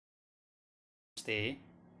Namaste.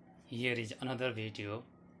 Here is another video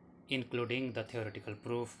including the theoretical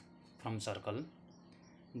proof from circle.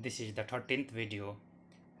 This is the 13th video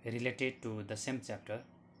related to the same chapter.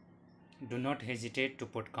 Do not hesitate to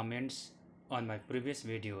put comments on my previous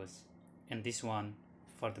videos and this one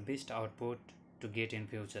for the best output to get in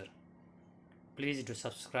future. Please do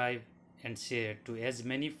subscribe and share to as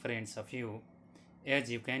many friends of you as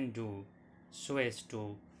you can do so as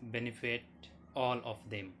to benefit all of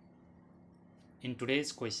them. In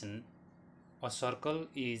today's question, a circle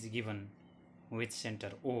is given with center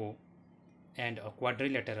O and a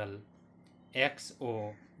quadrilateral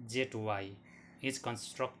XOZY is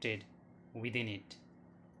constructed within it.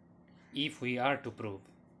 If we are to prove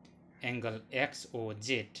angle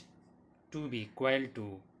XOZ to be equal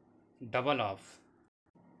to double of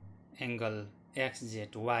angle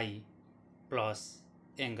XZY plus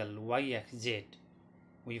angle YXZ,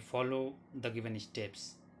 we follow the given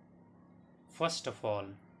steps. First of all,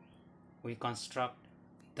 we construct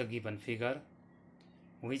the given figure,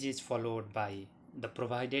 which is followed by the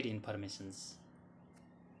provided informations.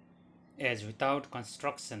 As without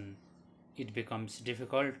construction, it becomes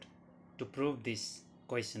difficult to prove this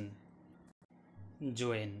question.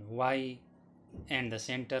 Join Y and the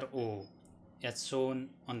center O as shown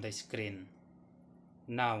on the screen.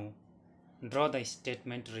 Now, draw the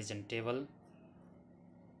statement region table.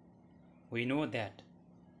 We know that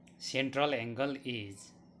central angle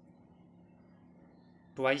is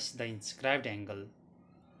twice the inscribed angle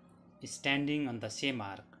standing on the same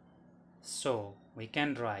arc. So we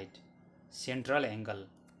can write central angle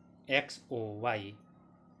XOY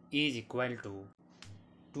is equal to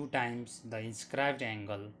 2 times the inscribed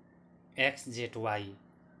angle XZY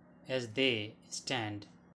as they stand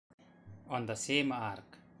on the same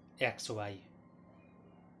arc XY.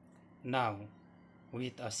 Now,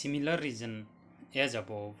 with a similar region as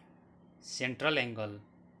above, central angle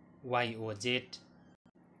YOZ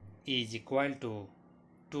is equal to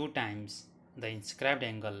 2 times the inscribed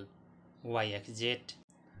angle YXZ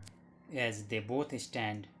as they both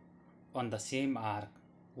stand on the same arc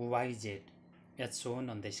YZ as shown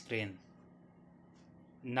on the screen.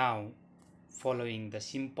 Now, following the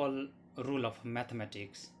simple rule of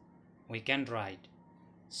mathematics, we can write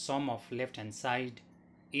sum of left hand side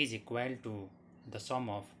is equal to the sum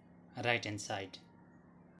of right hand side,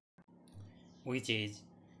 which is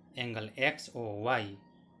angle XOY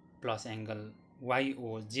plus angle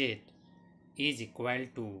YOZ is equal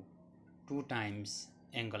to 2 times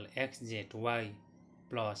angle XZY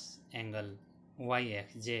plus angle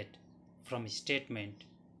YXZ from statement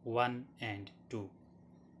 1 and 2.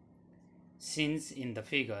 Since in the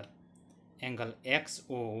figure angle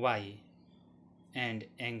XOY and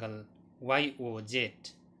angle YOZ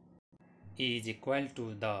is equal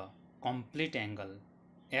to the complete angle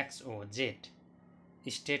XOZ,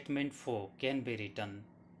 statement 4 can be written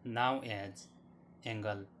now as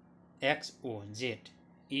angle XOZ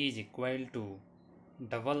is equal to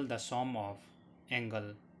double the sum of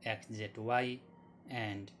angle XZY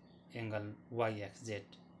and angle YXZ.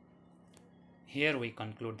 Here we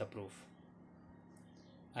conclude the proof.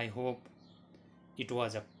 I hope it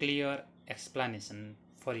was a clear explanation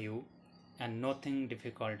for you and nothing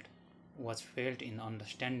difficult was felt in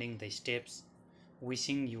understanding the steps.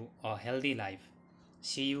 Wishing you a healthy life.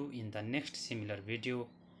 See you in the next similar video.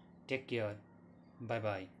 Take care. Bye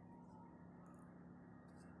bye.